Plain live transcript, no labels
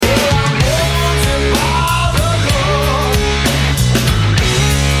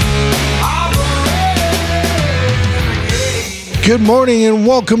Good morning and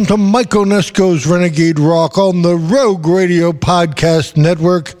welcome to Mike Onesko's Renegade Rock on the Rogue Radio Podcast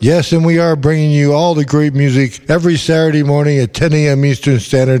Network. Yes, and we are bringing you all the great music every Saturday morning at 10 a.m. Eastern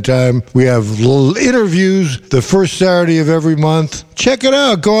Standard Time. We have little interviews the first Saturday of every month. Check it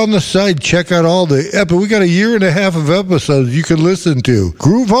out. Go on the site. Check out all the episodes. We got a year and a half of episodes you can listen to.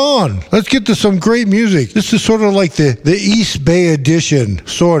 Groove on. Let's get to some great music. This is sort of like the East Bay edition,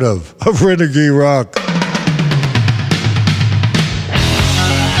 sort of Renegade Rock.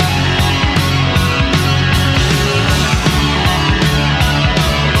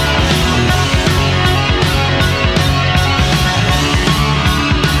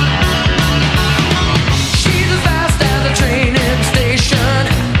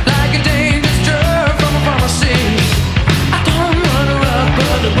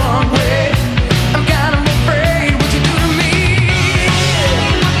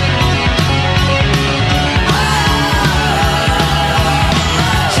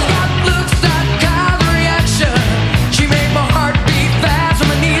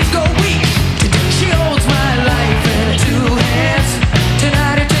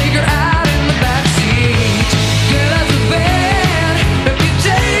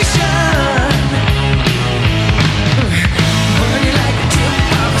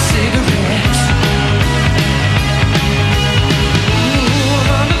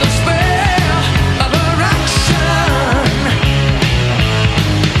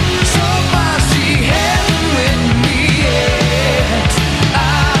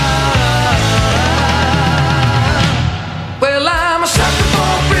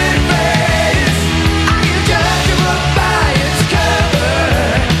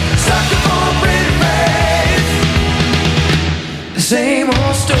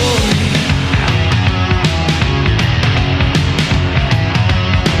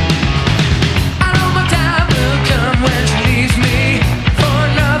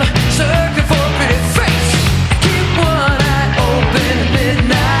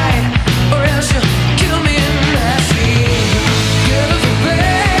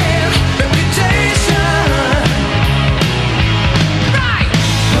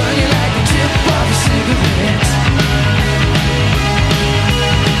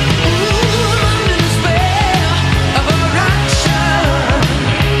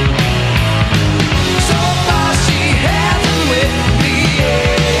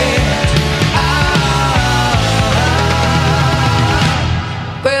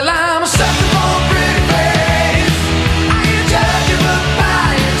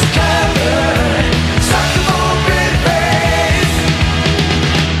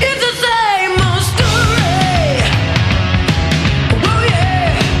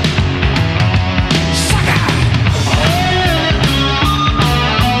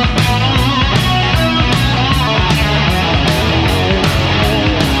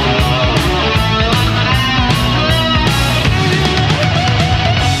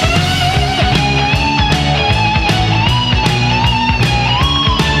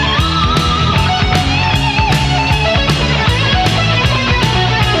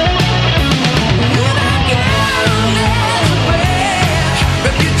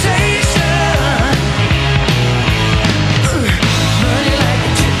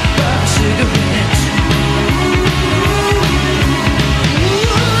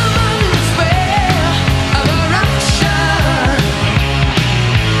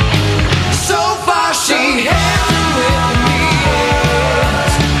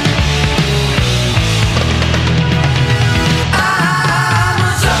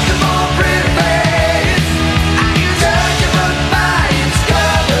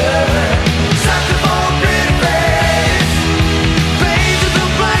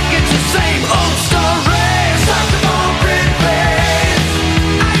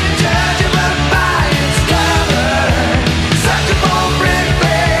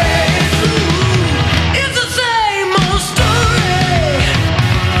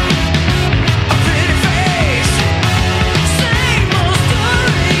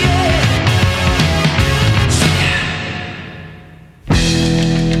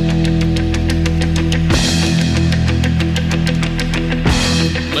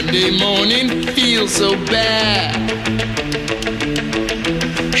 so bad.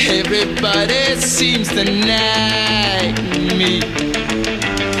 Everybody seems to nag me.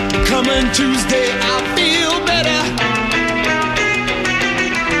 Coming Tuesday, I'll feel better.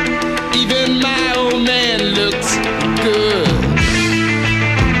 Even my old man looks good.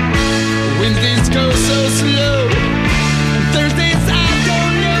 Wednesdays go so slow. Thursdays I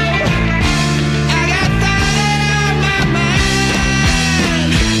don't know. I got Friday on my mind.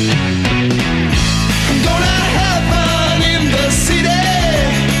 I'm gonna have fun in the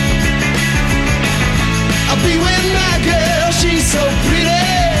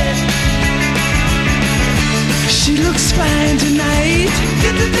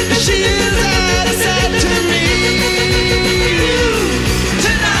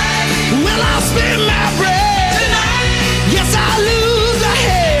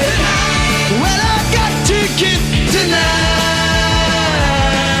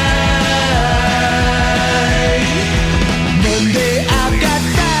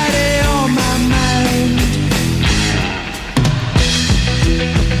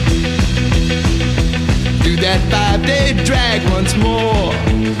that 5-day drag once more.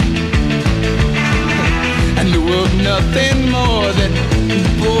 I knew of nothing more that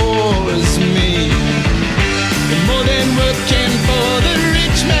bores me, more than working for the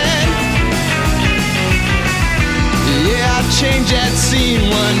rich man. Yeah, I'll change that scene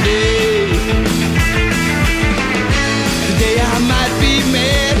one day. Today I might be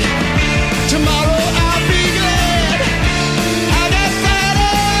mad, tomorrow I'll be glad. I got that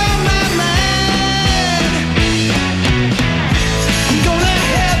on my mind. I'm gonna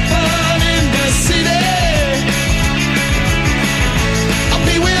have fun in the city. I'll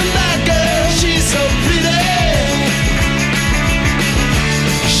be with my girl, she's so pretty.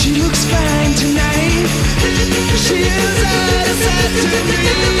 She looks fine tonight. She is out of sight to me.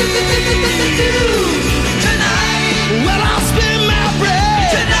 Tonight, well, I'll spend my bread.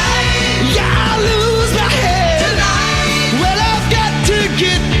 Tonight, yeah, I'll lose my head. Tonight, well, I've got to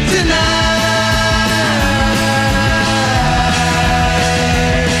get tonight.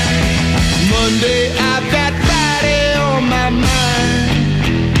 Monday, I've got Friday on my mind.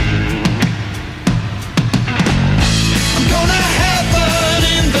 I'm gonna have fun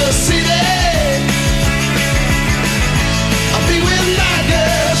in the city. I'll be with my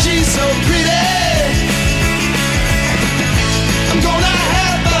girl, she's so pretty. I'm gonna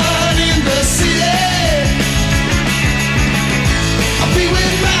have fun in the city. I'll be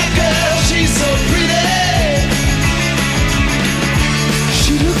with my girl, she's so pretty.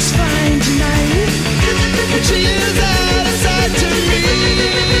 She looks fine tonight, but she is out of sight to me.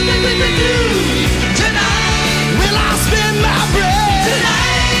 Tonight, will I spend my bread?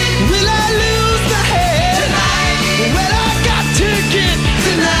 Tonight, will I lose my head? Tonight, well, I've got to get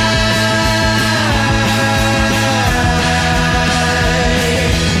tonight.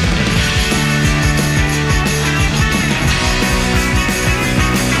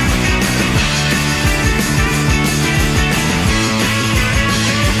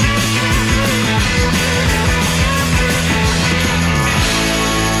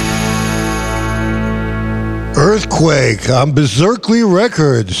 Earthquake on Berserkly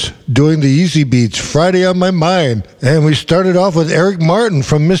Records, doing the Easy Beats, Friday on My Mind. And we started off with Eric Martin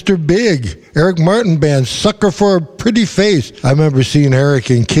from Mr. Big. Eric Martin Band, Sucker for a Pretty Face. I remember seeing Eric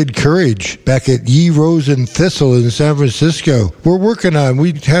in Kid Courage back at Ye Rose and Thistle in San Francisco.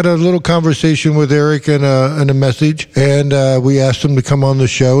 We had a little conversation with Eric and a message, and we asked him to come on the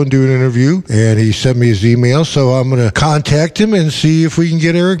show and do an interview, and he sent me his email, so I'm going to contact him and see if we can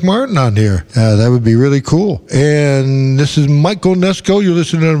get Eric Martin on here. That would be really cool. And this is Mike Onesko. You're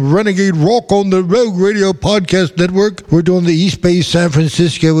listening to Renegade Rock on the Rogue Radio Podcast Network. We're doing the East Bay San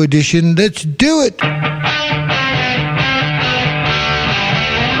Francisco edition. Let's do it.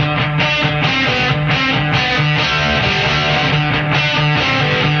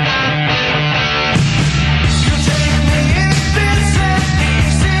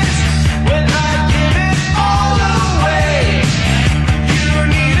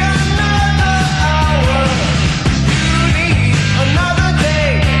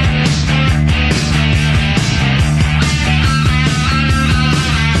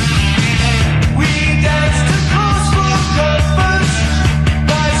 We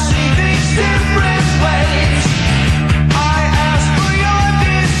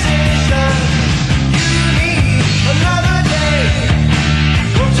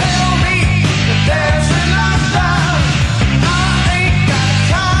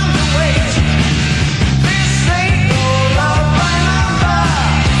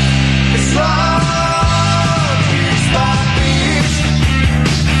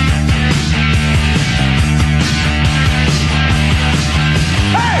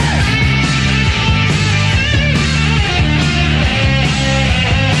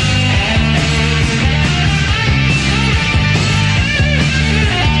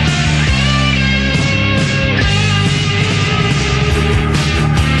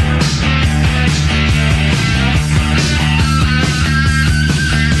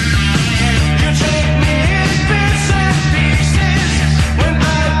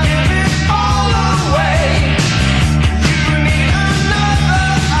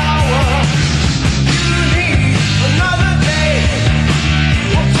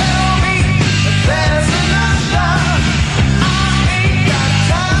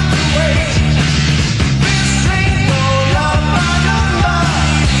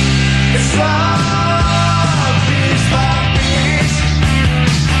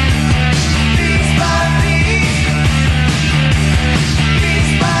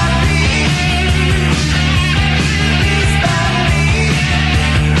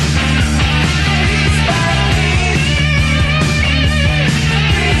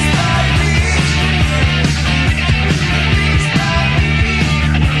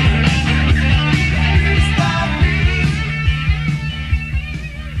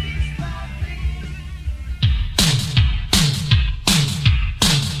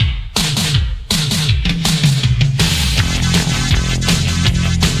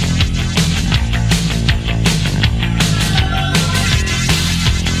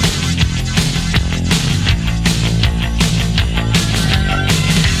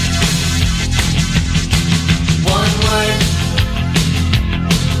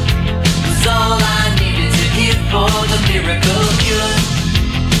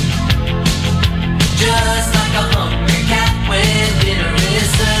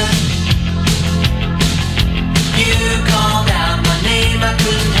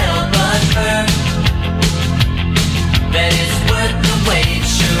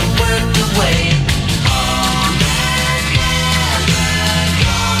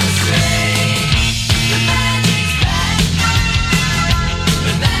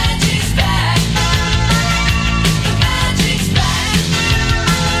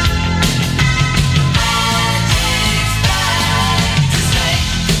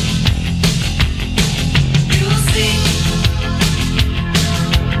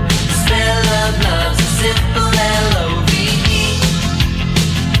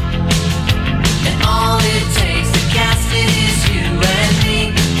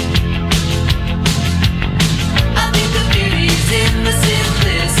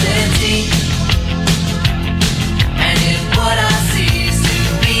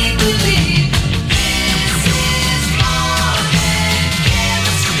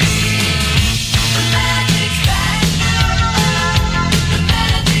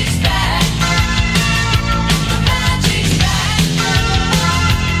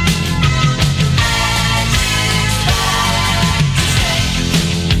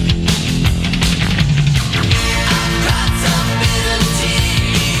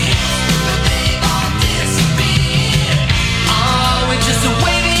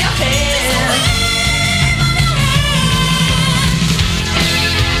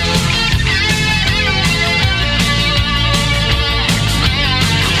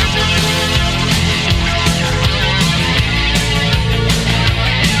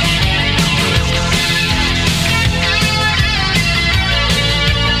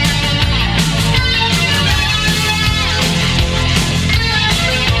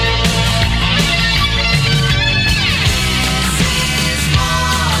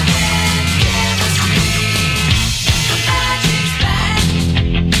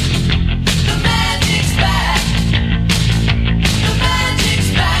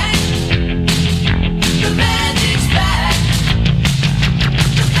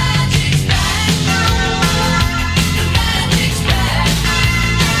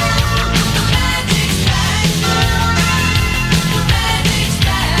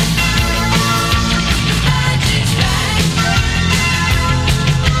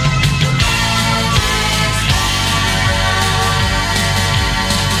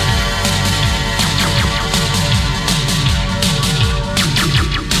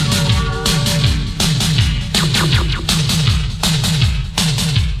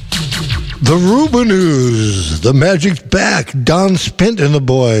The Rubinoos, the magic's back. Don Spint and the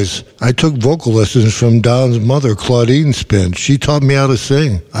boys. I took vocal lessons from Don's mother, Claudine Spint. She taught me how to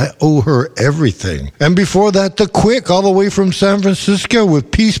sing. I owe her everything. And before that, The Quick, all the way from San Francisco with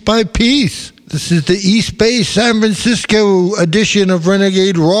Piece by Piece. This is the East Bay, San Francisco edition of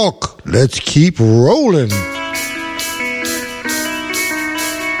Renegade Rock. Let's keep rolling.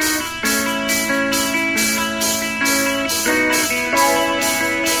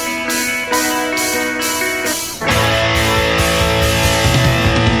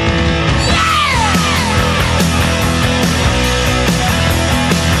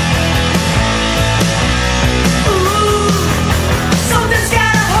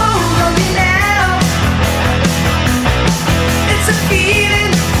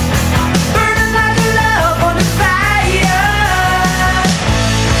 Feeling burning like love on a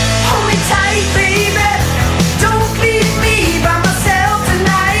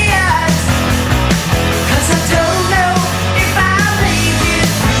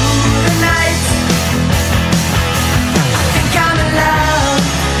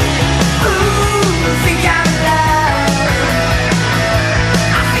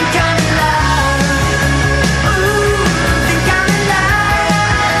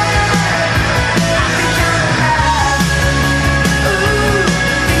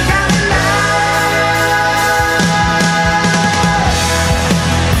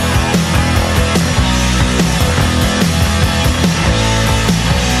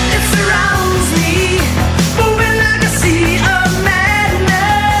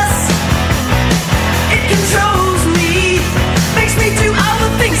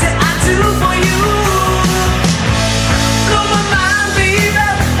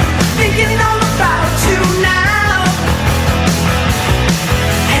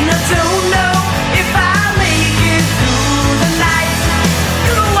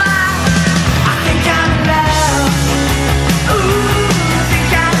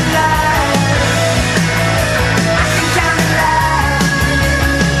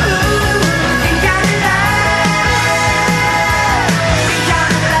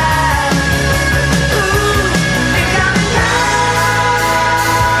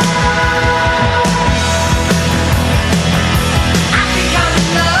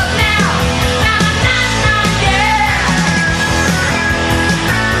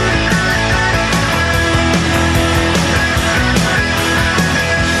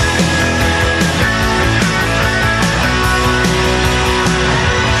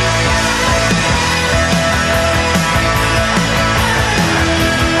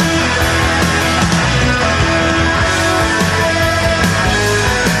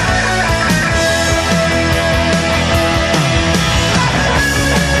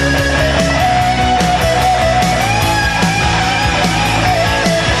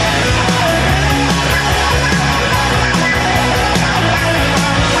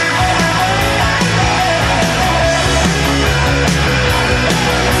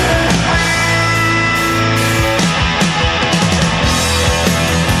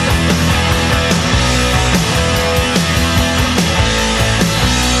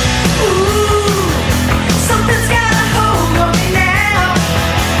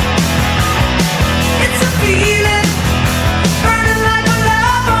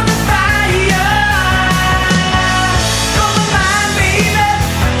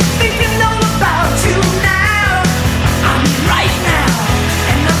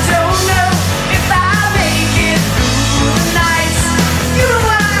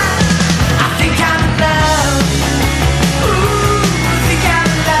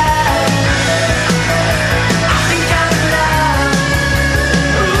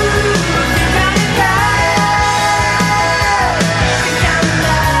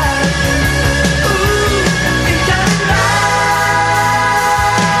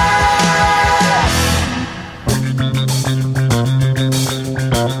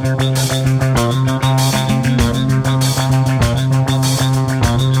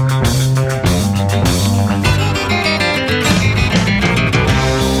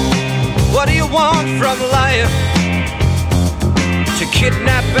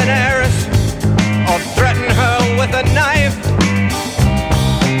kidnap an heiress or threaten her with a knife.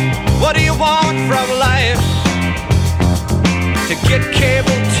 What do you want from life? To get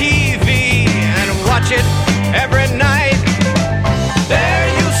cable TV and watch it every night. There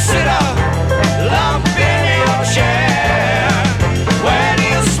you sit up, lump in your chair. Where do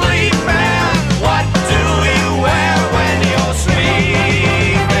you sleep and what do you wear when you're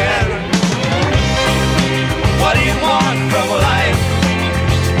sleeping? What do you want from life?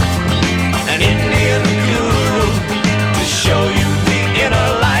 An Indian guru to show you the inner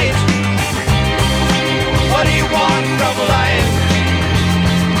light.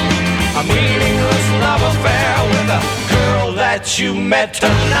 that you met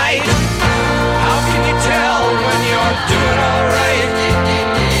tonight. How can you tell when you're doing alright?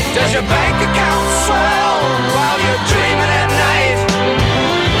 Does your bank account swell while you're dreaming at night?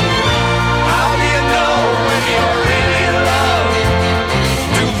 How do you know when you're really in love?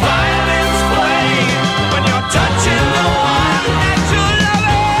 Do violins play when you're touching the one that you're loving?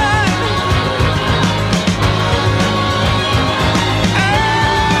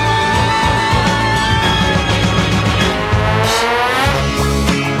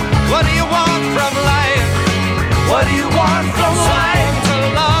 What do you want from life? What do you want from life? To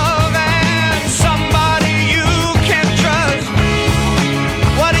love and somebody you can trust.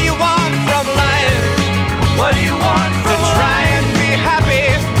 What do you want from life? What do you want from life? To try and be happy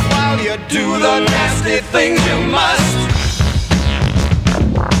while you do the nasty things you must.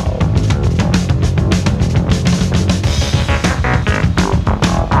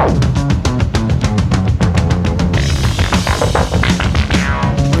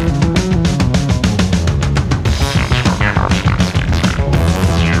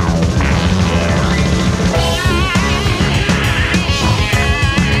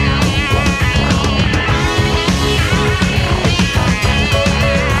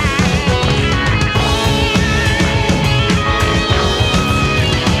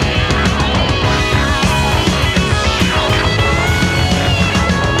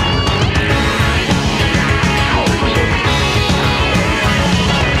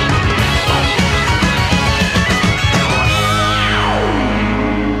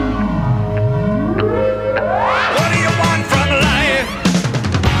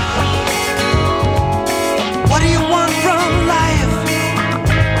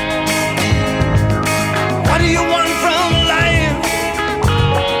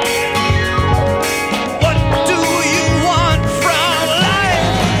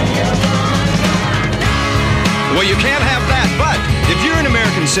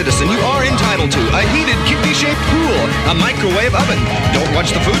 Citizen, you are entitled to a heated, kidney-shaped pool, a microwave oven. Don't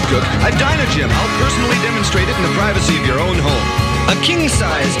watch the food cook. A Dynagym. I'll personally demonstrate it in the privacy of your own home. A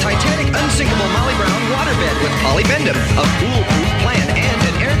king-size, Titanic, unsinkable Molly Brown waterbed with polybendum, a foolproof plan, and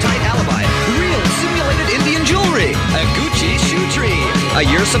an airtight alibi. Real simulated Indian jewelry. A Gucci shoe tree. A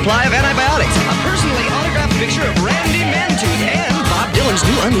year's supply of antibiotics. A personally autographed picture of Randy Mantooth and Bob Dylan's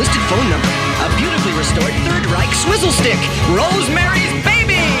new unlisted phone number. A beautifully restored Third Reich swizzle stick. Rosemary's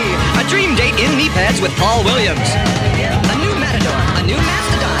Baby. A dream date in knee pads with Paul Williams. A new Matador, a new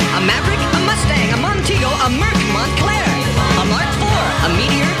Mastodon, a Maverick, a Mustang, a Montego, a Merc Montclair, a Mark IV, a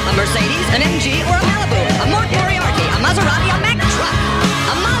Meteor, a Mercedes, an MG, or a Malibu, a Mort Moriarty, a Maserati, a Mack truck,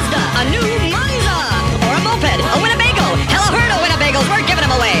 a Mazda, a new Monza, or a moped, a Winnebago. Hell, a herd of Winnebagos, we're giving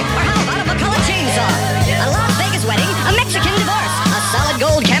them away. Or how about a McCullough chainsaw, a Las Vegas wedding, a Mexican divorce, a solid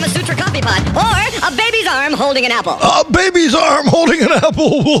gold Kama Sutra coffee pot, or a baby's arm holding an apple. A baby's arm holding an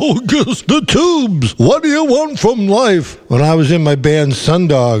apple. Just the tubes. What do you want from life? When I was in my band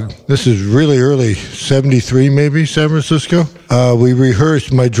Sundog, this is really early, 73 maybe, San Francisco, we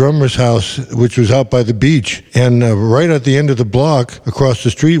rehearsed my drummer's house, which was out by the beach. And right at the end of the block, across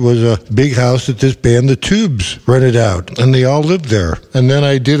the street, was a big house that this band, The Tubes, rented out. And they all lived there. And then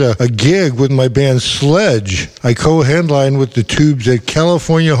I did a gig with my band Sledge. I co-headlined with The Tubes at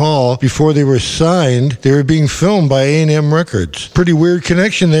California Hall before they were signed. They were being filmed by A&M Records. Pretty weird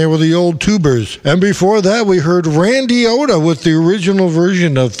connection there with the old tubers. And before that, we heard Randy Oda with the original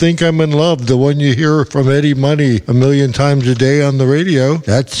version of Think I'm in Love, the one you hear from Eddie Money a million times a day on the radio.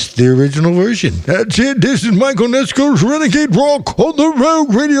 That's the original version. That's it. This is Michael Onesko's Renegade Rock on the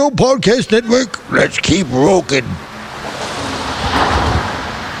Rogue Radio Podcast Network. Let's keep rocking.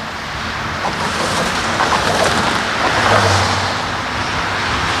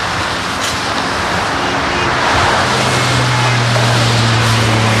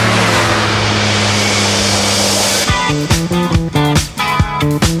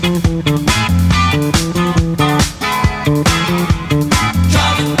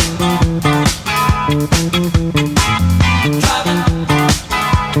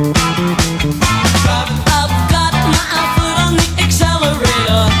 I've got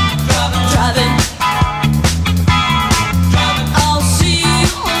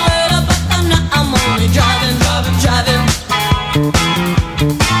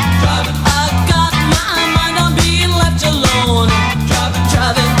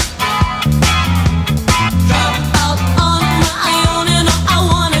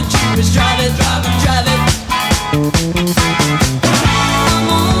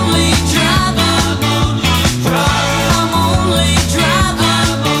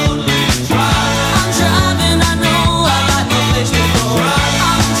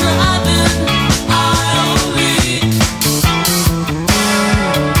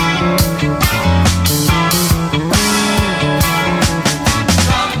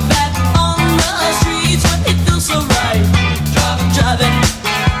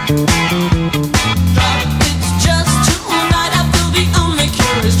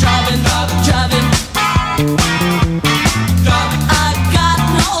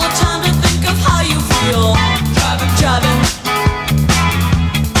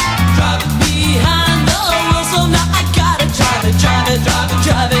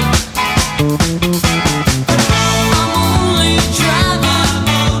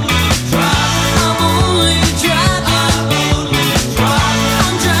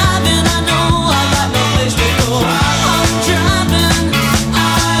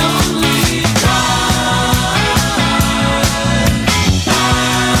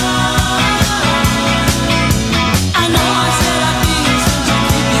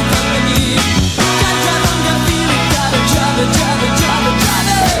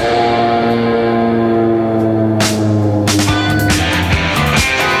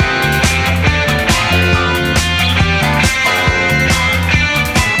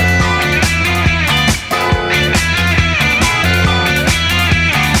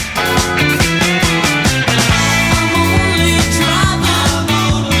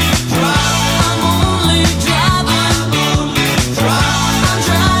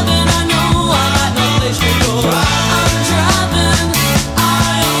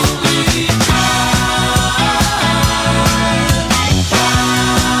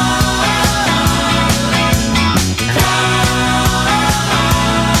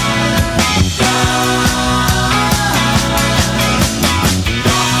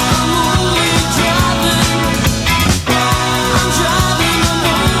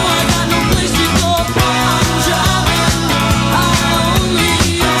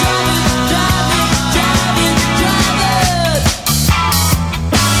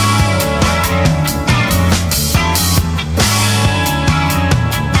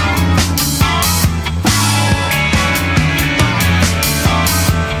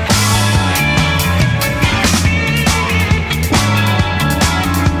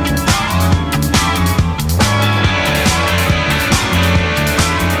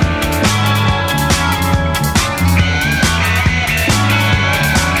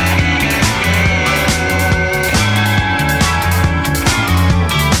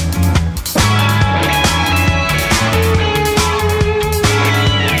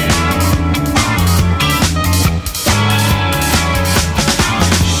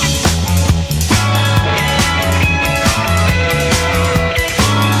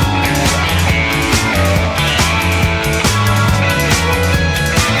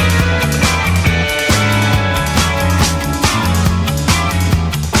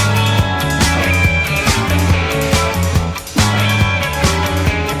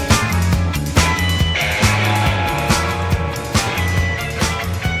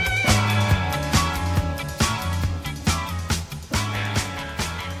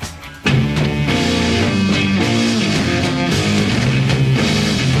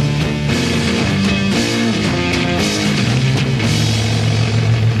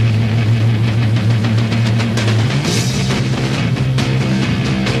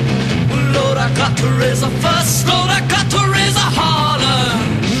got to raise a fuss, Lord, I got to raise a holler.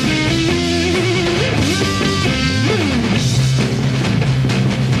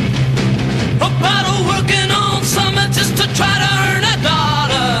 About working on summer just to try to earn a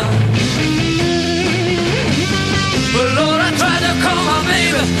dollar. But Lord, I tried to call my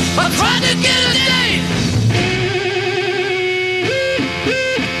baby, I tried to get a date.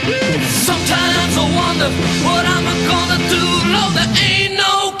 Sometimes I wonder what I'm gonna do, Lord, there ain't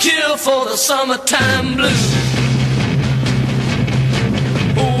no cure for the summertime blues.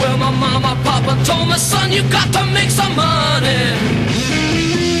 Well, my mama, papa told me, son, you got to make some money.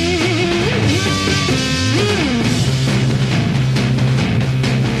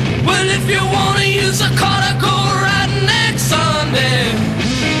 Well, if you wanna use a car to go riding next Sunday.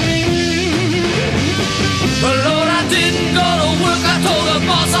 But Lord, I didn't go to work, I told the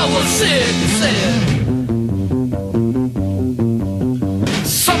boss I was sick, said.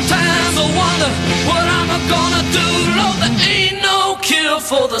 Sometimes I wonder what I'm gonna do, Lord, there ain't no cure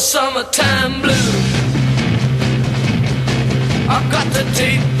for the summertime blues. I've got to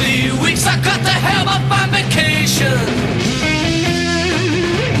take 3 weeks, I got to have a fine vacation.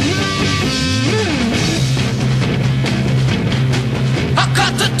 I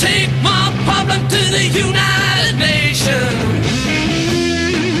got to take my problem to the United Nations.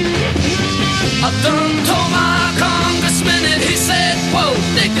 I done told my congressman and he said, whoa,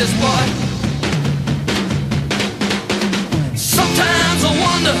 dig this boy. Sometimes I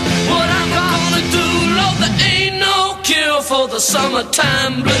wonder what I'm gonna do, Lord, there ain't no cure for the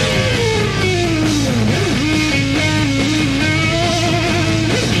summertime blues.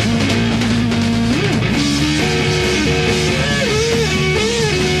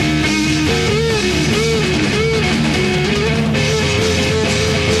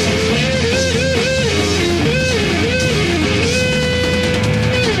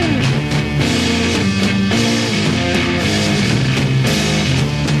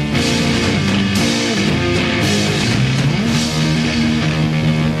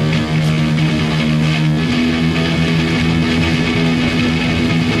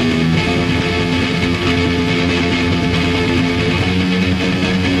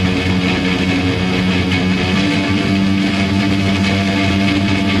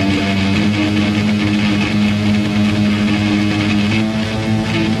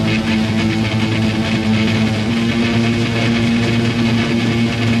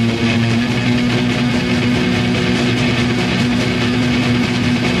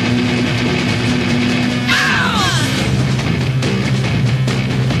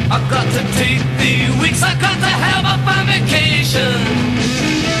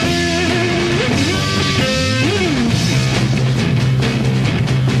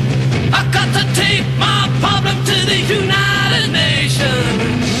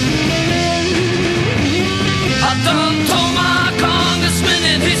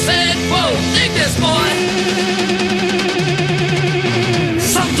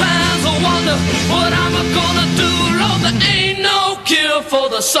 For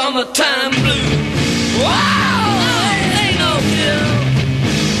the summertime blues. Wow, ain't no cure.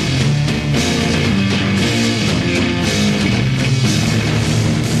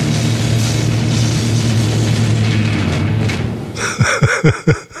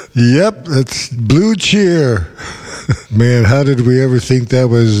 Yep, that's Blue Cheer. Man, how did we ever think that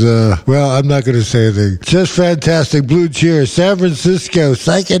was, well, I'm not going to say anything. Just fantastic. Blue Cheer, San Francisco,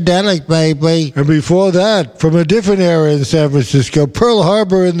 psychedelic, baby. And before that, from a different era in San Francisco, Pearl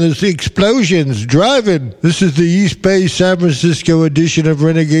Harbor and the Explosions, Driving. This is the East Bay, San Francisco edition of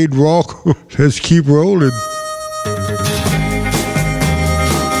Renegade Rock. Let's keep rolling.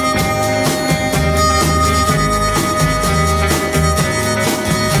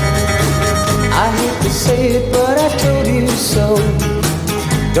 Say it, but I told you so.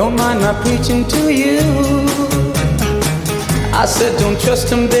 Don't mind my preaching to you. I said don't trust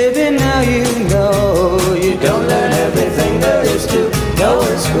him, baby, now you know. You don't learn everything there is to know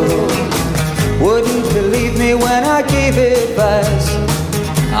in school. Wouldn't believe me when I gave advice.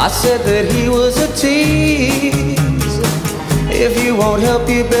 I said that he was a tease. If you won't help,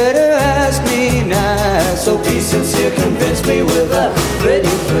 you better ask me nice. So be sincere, convince me with a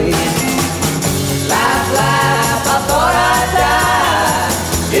pretty please. Laugh, laugh, I thought I'd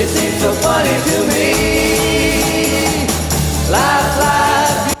die. It seems so funny to me. Laugh,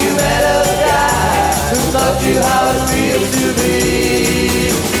 laugh, you better die. Who taught you how it feels to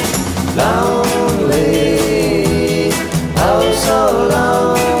be lonely? Oh, so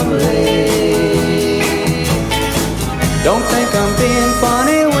lonely. Don't think I'm being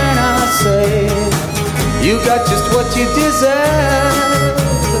funny when I say you got just what you deserve.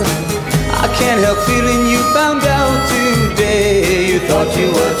 I can't can't help feeling you found out today. You thought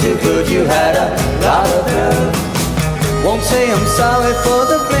you were too good, you had a lot of nerve. Won't say I'm sorry for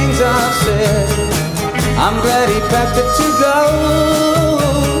the things I've said. I'm glad he packed it to go.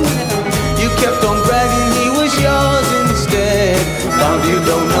 You kept on bragging he was yours instead. Found you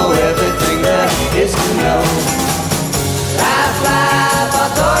don't know everything there is to know. Life, life, I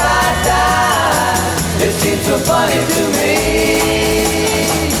thought I'd die. It seems so funny to me.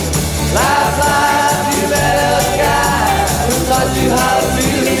 Life, life, you met a guy who taught you how to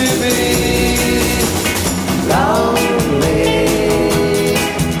feel to be lonely,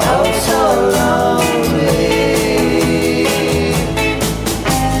 oh so lonely.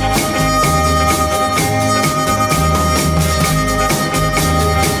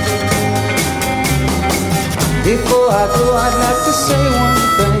 Before I go, I'd like to say one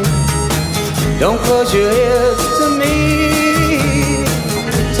thing. Don't close your ears to me.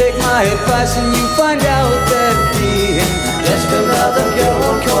 Take my advice and you find out that being just another girl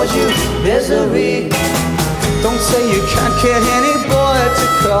will cause you misery. Don't say you can't get any boy to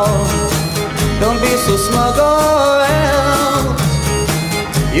call. Don't be so smug or else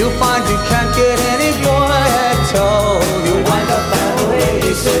you'll find you can't get any boy at all. You'll wind up that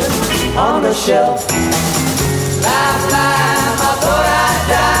lady sitting on the shelf. Last time I thought I'd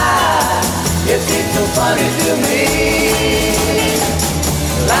die. It seems so funny to me.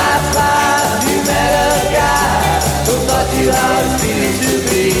 Last time you met a guy who taught you how it feels to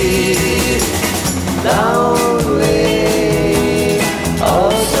be lonely,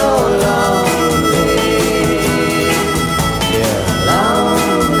 oh so lonely. Yeah,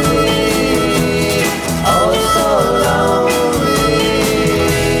 lonely, oh so lonely.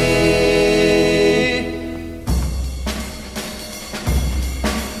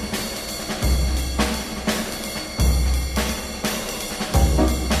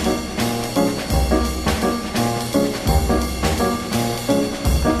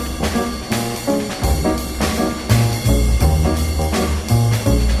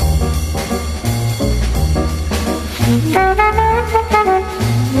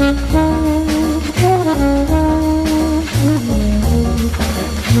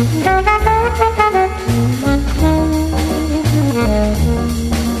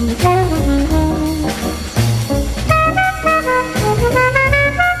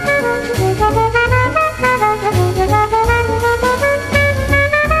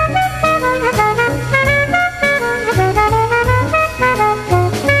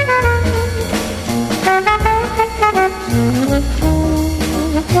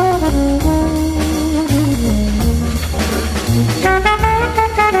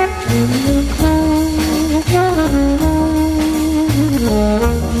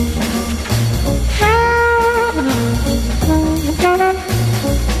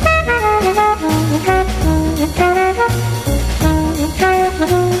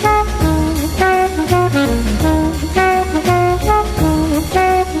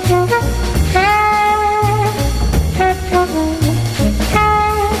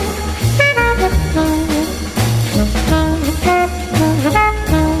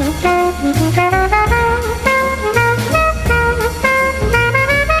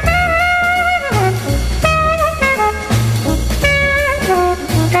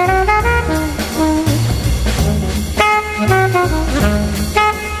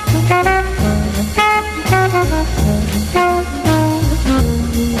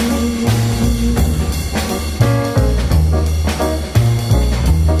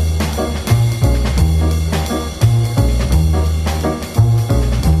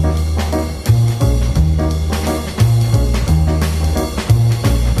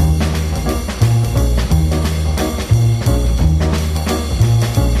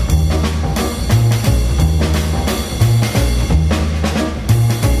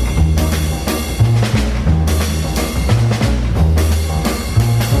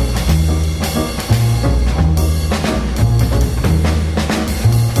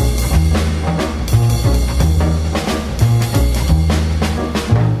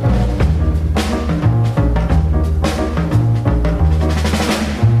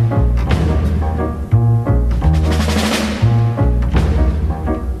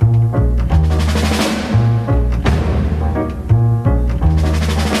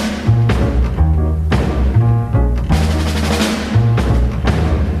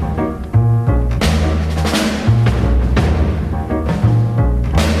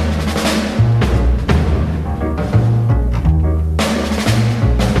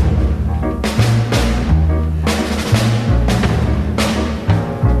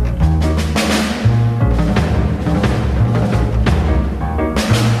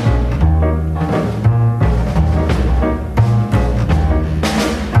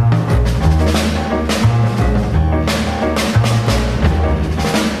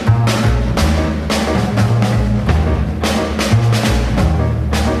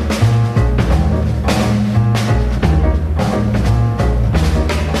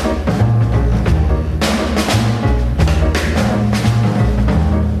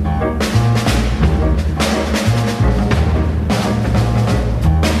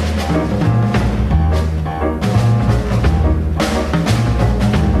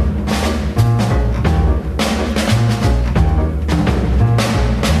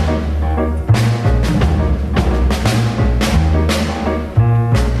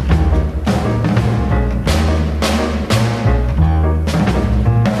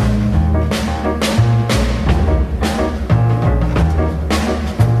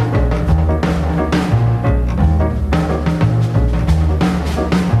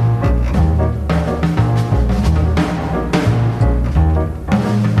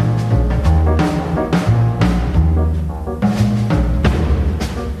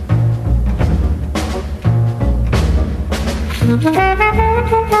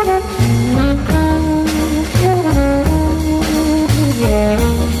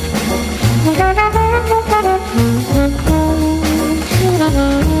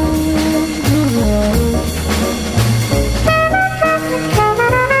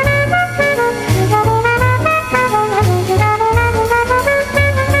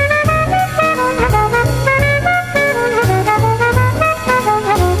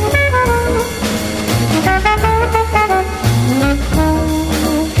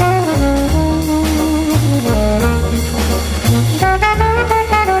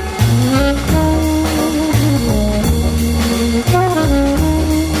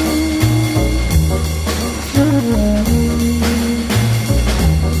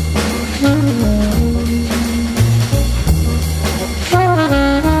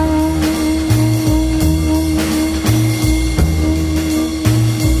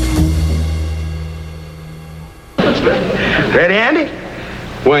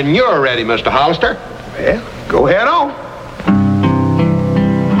 When you're ready, Mr. Hollister. Well, go ahead on.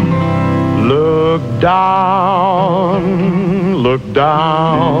 Look down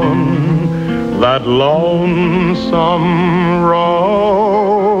that lonesome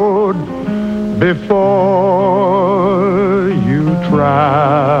road before you travel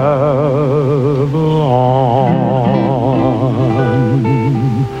on.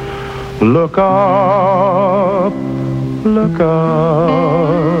 Look up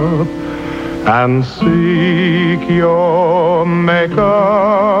and seek your Maker,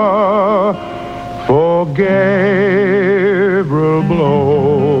 for Gabriel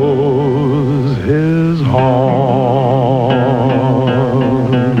blows his horn.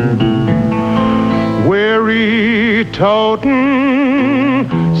 Weary toting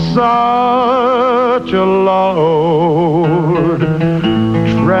such a load,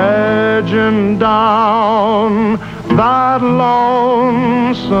 dredging down that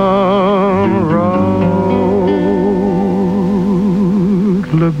lonesome road.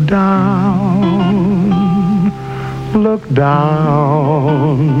 Look down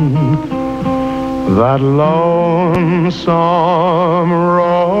that lonesome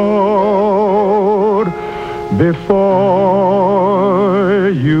road before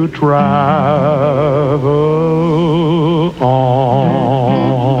you travel on.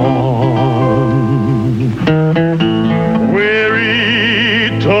 Weary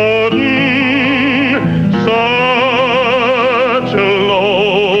toting such a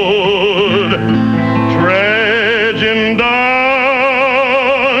load, dredging down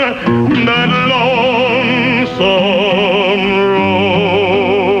that lonesome road.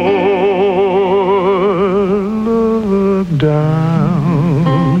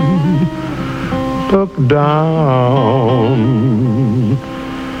 Look down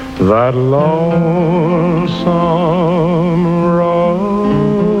that lonesome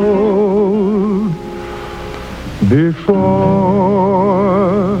road before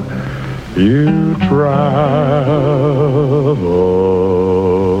you travel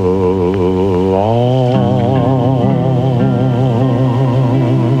on.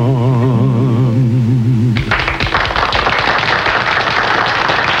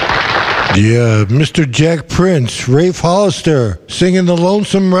 Yeah, Mr. Jack Prince, Rafe Hollister, singing The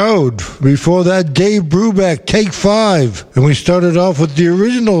Lonesome Road. Before that, Dave Brubeck, Take 5. And we started off with the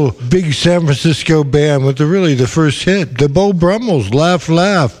original big San Francisco band with the first hit, the Beau Brummels, Laugh,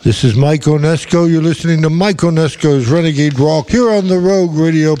 Laugh. This is Mike Onesko. You're listening to Mike Onesko's Renegade Rock here on the Rogue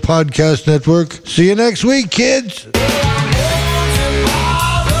Radio Podcast Network. See you next week, kids.